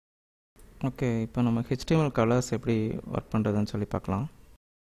Okay, இப்போ நம்ம HTML colours எப்படி ஒர்க் பண்ணுறதுன்னு சொல்லி பார்க்கலாம்.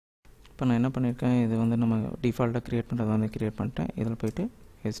 இப்போ நான் என்ன பண்ணியிருக்கேன், இது வந்து நம்ம டிஃபால்ட்டாக க்ரியேட் பண்ணுறது வந்து க்ரியேட் பண்ணிட்டேன். இதில் போய்ட்டு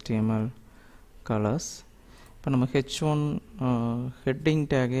HTML கலர்ஸ். இப்போ நம்ம H1 ஹெட்டிங்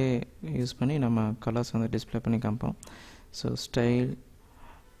டேகே யூஸ் பண்ணி நம்ம கலர்ஸ் வந்து டிஸ்பிளே பண்ணி காமிப்போம். So style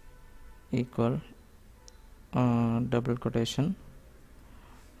equal double quotation,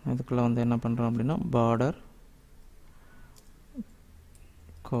 இதுக்குள்ளே வந்து என்ன பண்ணுறோம் அப்படின்னா பார்டர்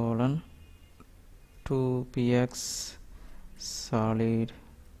கோலன் 2px solid,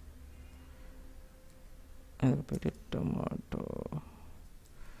 இதுக்கு போய்ட்டு டொமேட்டோ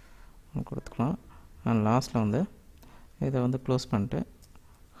கொடுத்துக்கலாம். அண்ட் லாஸ்ட்டில் வந்து இதை வந்து க்ளோஸ் பண்ணிட்டு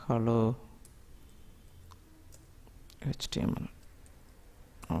ஹலோ HTML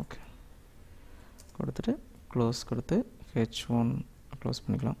ஓகே கொடுத்துட்டு க்ளோஸ் கொடுத்து H1 க்ளோஸ்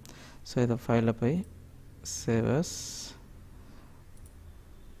பண்ணிக்கலாம். ஸோ இதை ஃபைலில் போய் சேவ் அஸ்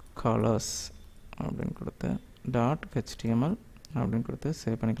கலர்ஸ் அப்படின்னு கொடுத்து .html அப்படின்னு கொடுத்து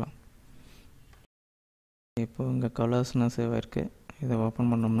சேவ் பண்ணிக்கலாம். இப்போ இங்கே கலர்ஸ்னு சேவ் ஆகிருக்கு. இதை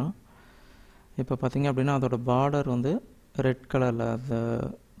ஓப்பன் பண்ணோம்னா இப்போ பார்த்திங்க அப்படின்னா அதோட பார்டர் வந்து ரெட் கலரில், அந்த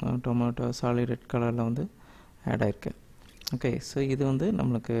டொமேட்டோ சாலிட் ரெட் கலரில் வந்து ஆட் ஆகிருக்கு. ஓகே, ஸோ இது வந்து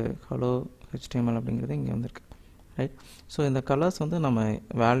நம்மளுக்கு ஹலோ HTML அப்படிங்கிறது இங்கே வந்துருக்கு. ரைட். ஸோ இந்த கலர்ஸ் வந்து நம்ம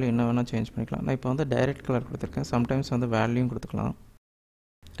வேல்யூ என்ன வேணால் சேஞ்ச் பண்ணிக்கலாம். நான் இப்போ வந்து டைரெக்ட் கலர் கொடுத்துருக்கேன். சம்டைம்ஸ் வந்து வேல்யூயும் கொடுத்துக்கலாம்.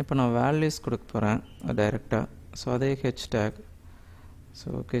 இப்போ நான் வேல்யூஸ் கொடுக்க போகிறேன் டைரெக்டாக. ஸோ அதே H take, so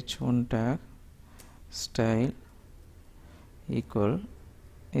H1 take style equal,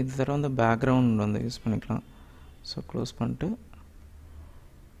 இது தர வந்து பேக்ரவுண்ட் வந்து யூஸ் பண்ணிக்கலாம். ஸோ க்ளோஸ் பண்ணிட்டு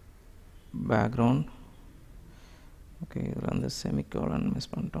பேக்ரவுண்ட் ஓகே, இதில் வந்து செமிகோலன்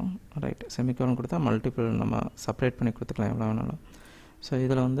மிஸ் பண்ணிட்டோம். ரைட், செமிகோலன் கொடுத்தா மல்டிபிள் நம்ம செப்பரேட் பண்ணி கொடுத்துக்கலாம் எவ்வளோ வேணாலும். ஸோ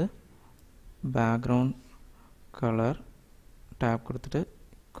இதில் வந்து பேக்ரவுண்ட் கலர் டேப் கொடுத்துட்டு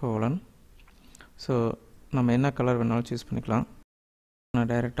கோலன். ஸோ நம்ம என்ன கலர் வேணாலும் சூஸ் பண்ணிக்கலாம். நான்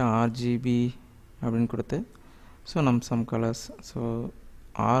டைரெக்டாக RGB அப்படின்னு கொடுத்து ஸோ நம்ம some colours, so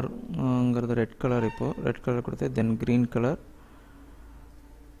ஆர்ங்கிறது red colour, இப்போது ரெட் கலர் கொடுத்து தென் க்ரீன் கலர்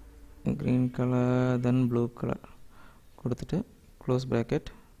தென் ப்ளூ கலர் கொடுத்துட்டு க்ளோஸ் ப்ராக்கெட்,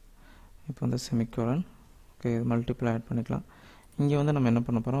 இப்போ வந்து செமிகோலன். ஓகே, இது மல்டிபிள் ஆட் பண்ணிக்கலாம். இங்கே வந்து நம்ம என்ன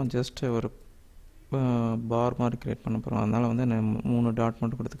பண்ண போகிறோம், ஜஸ்ட் ஒரு பார் மாதிரி க்ரியேட் பண்ண போகிறோம். அதனால் வந்து நான் 3 டாட்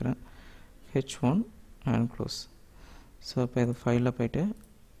மட்டும் கொடுத்துக்கிறேன். H1 and close. ஸோ இப்போ இது ஃபைலில் போய்ட்டு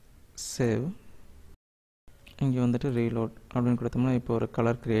சேவ், இங்கே வந்துட்டு ரீலோட் அப்படின்னு கொடுத்தோம்னா இப்போ ஒரு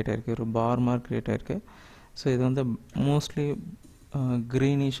கலர் க்ரியேட் ஆகிருக்கு, ஒரு பார் மாதிரி க்ரியேட் ஆகிருக்கு. ஸோ இது வந்து மோஸ்ட்லி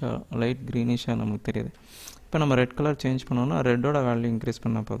க்ரீனிஷாக, லைட் க்ரீனிஷாக நமக்கு தெரியுது. இப்போ நம்ம ரெட் கலர் சேஞ்ச் பண்ணோன்னா ரெட்டோட வேல்யூ இன்க்ரீஸ்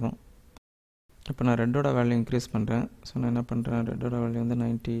பண்ணால் போதும். இப்போ நான் ரெட்டோட வேல்யூ இன்க்ரீஸ் பண்ணுறேன். ஸோ நான் என்ன பண்ணுறேன், ரெட்டோட வேல்யூ வந்து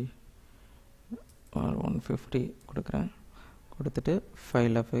 90 or 150 கொடுக்குறேன். கொடுத்துட்டு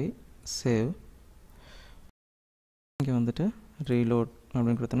ஃபைலில் போய் சேவ், இங்கே வந்துட்டு ரீலோட்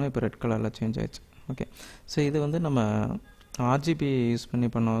அப்படின்னு கொடுத்தோம்னா இப்போ ரெட் கலரில் சேஞ்ச் ஆயிடுச்சு. ஓகே, ஸோ இது வந்து நம்ம RGB யூஸ் பண்ணி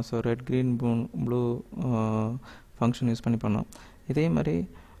பண்ணோம். So red green blue function use பண்ணி பண்ணோம். இதே மாதிரி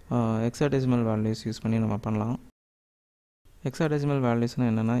ஹெக்ஸாடெசிமல் வேல்யூஸ் யூஸ் பண்ணி நம்ம பண்ணலாம். ஹெக்ஸாடெசிமல் வேல்யூஸ்னால்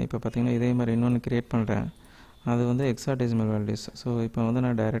என்னென்னா, இப்போ பார்த்திங்கன்னா இதே மாதிரி இன்னொன்று க்ரியேட் பண்ணுறேன், அது வந்து ஹெக்ஸாடெசிமல் வேல்யூஸ். ஸோ இப்போ வந்து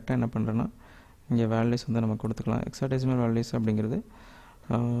நான் டைரெக்டாக என்ன பண்ணுறேன்னா இங்கே வேல்யூஸ் வந்து நம்ம கொடுத்துக்கலாம். ஹெக்ஸாடெசிமல் வேல்யூஸ் அப்படிங்கிறது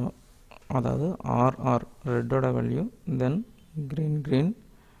அதாவது RR ரெட்டோட வேல்யூ, தென் க்ரீன்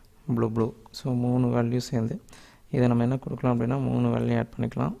ப்ளூ. ஸோ 3 வேல்யூ சேர்ந்து இதை நம்ம என்ன கொடுக்கலாம் அப்படின்னா 3 வேல்யூ ஆட்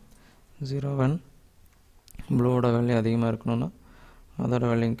பண்ணிக்கலாம். 01 ப்ளூவோட வேல்யூ அதிகமாக இருக்கணும்னா அதோட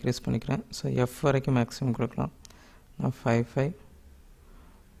வேல்யூ இன்க்ரீஸ் பண்ணிக்கிறேன். ஸோ F வரைக்கும் மேக்ஸிமம் கொடுக்கலாம். நான்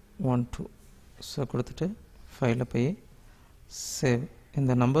 5512 ஸோ கொடுத்துட்டு ஃபைலில் போய் சேவ்.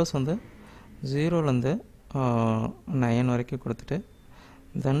 இந்த நம்பர்ஸ் வந்து 0லேருந்து 9 வரைக்கும் கொடுத்துட்டு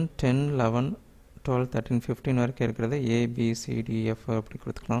தென் 10 11 12 13 15 வரைக்கும் இருக்கிறது ABCDF அப்படி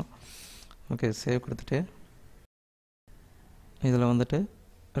கொடுத்துக்கலாம். ஓகே, சேவ் கொடுத்துட்டு இதில் வந்துட்டு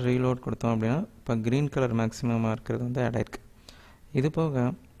ரீலோட் கொடுத்தோம் அப்படின்னா இப்போ க்ரீன் கலர் மேக்ஸிமமாக இருக்கிறது வந்து ஆட் ஆயிருக்கு. இது போக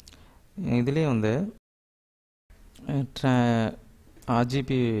இதிலே வந்து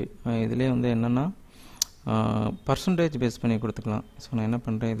RGB இதிலே வந்து என்னென்னா பர்சன்டேஜ் பேஸ் பண்ணி கொடுத்துக்கலாம். ஸோ நான் என்ன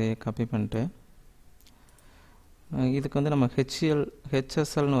பண்ணுறேன், இதையே காப்பி பண்ணிட்டு இதுக்கு வந்து நம்ம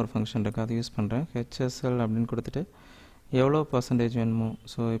HSLன்னு ஒரு ஃபங்க்ஷன் இருக்குது, அது யூஸ் பண்ணுறேன். HSL அப்படின்னு கொடுத்துட்டு எவ்வளோ பர்சன்டேஜ் வேணுமோ,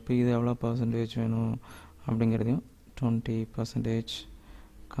 ஸோ இப்போ இது எவ்வளோ பர்சன்டேஜ் வேணும் அப்படிங்கிறதையும் 20%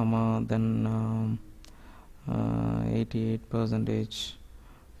 கமா தென் 88%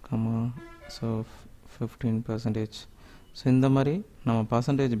 கமா ஸோ 15%. ஸோ இந்த மாதிரி நம்ம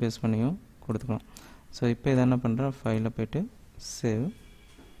பர்சன்டேஜ் பேஸ் பண்ணியும் கொடுத்துக்கலாம். ஸோ இப்போ இதை என்ன பண்ணுறேன், ஃபைலில் போய்ட்டு சேவ்,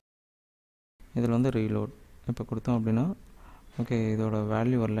 இதில் வந்து ரீலோட் இப்போ கொடுத்தோம் அப்படின்னா ஓகே, இதோட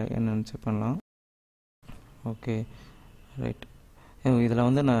வேல்யூ வரல, என்னென்னு செக் பண்ணலாம். Okay right. இதில்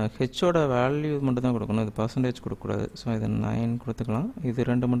வந்து நான் ஹெச்சோட வேல்யூ மட்டும் தான் கொடுக்கணும், இது பர்சன்டேஜ் கொடுக்கக்கூடாது. ஸோ இது 9 கொடுத்துக்கலாம். இது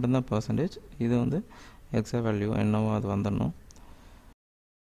 2 மட்டும்தான் பர்சன்டேஜ், இது வந்து எக்ஸா வேல்யூ என்னவோ அது வந்துடணும்.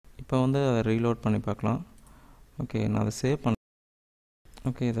 இப்போ வந்து அதை ரீலோட் பண்ணி பார்க்கலாம். ஓகே, நான் அதை சேவ் பண்ண.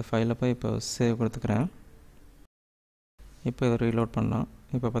 ஓகே, இதை ஃபைலில் போய் இப்போ சேவ் கொடுத்துக்கிறேன். இப்போ இதை ரீலோட் பண்ணலாம்.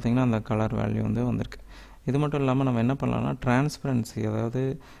 இப்போ பார்த்திங்கன்னா அந்த கலர் வேல்யூ வந்து வந்திருக்கு. இது மட்டும் இல்லாமல் நம்ம என்ன பண்ணலாம்னா டிரான்ஸ்பரன்சி, அதாவது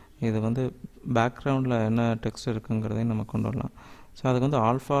இது வந்து பேக்ரவுண்டில் என்ன டெக்ஸ்ட் இருக்குங்கிறதையும் நம்ம கொண்டு வரலாம். ஸோ அதுக்கு வந்து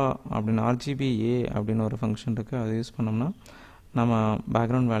ஆல்ஃபா அப்படின்னு RGBA அப்படின்னு ஒரு ஃபங்க்ஷன் இருக்குது, அதை யூஸ் பண்ணோம்னா நம்ம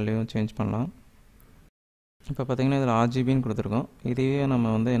பேக்ரவுண்ட் வேல்யூவும் சேஞ்ச் பண்ணலாம். இப்போ பார்த்திங்கன்னா இதில் RGBன்னு கொடுத்துருக்கோம். இதையே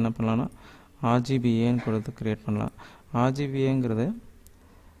நம்ம வந்து என்ன பண்ணலாம்னா RGBAன்னு கொடுத்து க்ரியேட் பண்ணலாம். RGBAங்கிறது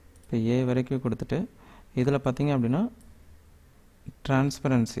இப்போ A வரைக்கும் கொடுத்துட்டு இதில் பார்த்திங்க அப்படின்னா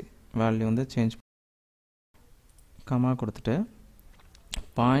டிரான்ஸ்பரன்சி வேல்யூ வந்து சேஞ்ச் கமா கொடுத்துட்டு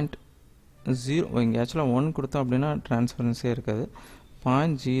 0.0 இங்கே ஆக்சுவலாக 1 கொடுத்தோம் அப்படின்னா டிரான்ஸ்பரன்சியே இருக்காது.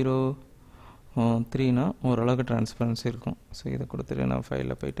 0.03னா ஓரளவுக்கு டிரான்ஸ்பரன்சி இருக்கும். ஸோ இதை கொடுத்துட்டு நான்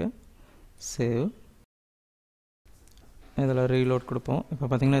ஃபைலில் போய்ட்டு சேவ், இதில் ரீலோட் கொடுப்போம். இப்போ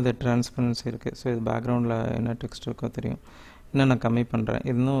பார்த்திங்கன்னா இது டிரான்ஸ்பரன்சி இருக்குது. ஸோ இது பேக்ரவுண்டில் என்ன டெக்ஸ்ட் இருக்கோ தெரியும். இன்னும் நான் கம்மி பண்ணுறேன்,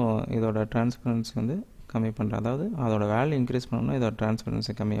 இன்னும் இதோட டிரான்ஸ்பரன்சி வந்து கம்மி பண்ணுறேன். அதாவது அதோட வேல்யூ இன்க்ரீஸ் பண்ணோம்னா இதோட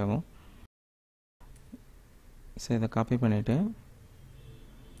டிரான்ஸ்பரன்சி கம்மியாகும். ஸோ இதை காப்பி பண்ணிவிட்டு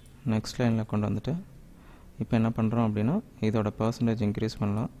நெக்ஸ்ட் லைனில் கொண்டு வந்துட்டு இப்போ என்ன பண்ணுறோம் அப்படின்னா இதோட பர்சன்டேஜ் இன்க்ரீஸ்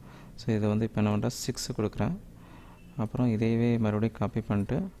பண்ணலாம். ஸோ இதை வந்து இப்போ என்ன பண்ணுறேன் 6 கொடுக்குறேன். அப்புறம் இதையவே மறுபடியும் காப்பி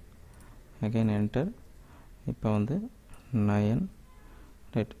பண்ணிட்டு அகைன் என்டர். இப்போ வந்து 9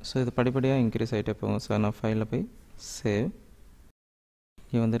 ரைட். ஸோ இது படிப்படியாக இன்க்ரீஸ் ஆகிட்டே போகும். ஸோ நான் ஃபைலில் போய் சேவ்,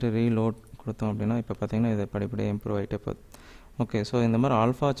 இது வந்துட்டு ரீலோட் கொடுத்தோம் அப்படின்னா இப்போ பார்த்திங்கன்னா இது படிப்படியாக இம்ப்ரூவ் ஆகிட்டே போகுது. ஓகே, ஸோ இந்த மாதிரி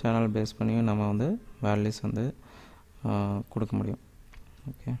ஆல்ஃபா சேனல் பேஸ் பண்ணியும் நம்ம வந்து வேல்யூஸ் வந்து கொடுக்க முடியும்.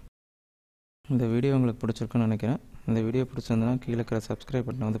 ஓகே, இந்த வீடியோ உங்களுக்கு பிடிச்சிருக்குன்னு நினைக்கிறேன். இந்த வீடியோ பிடிச்சிருந்ததுன்னா கீழே இருக்கிற சப்ஸ்கிரைப்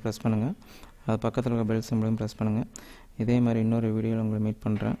பட்டனை வந்து ப்ரெஸ் பண்ணுங்கள். அது பக்கத்தில் இருக்க பெல் சிம்பிளையும் ப்ரெஸ் பண்ணுங்கள். இதே மாதிரி இன்னொரு வீடியோவில் உங்களை மீட்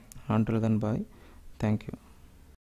பண்ணுறேன். Until then, bye. Thank you.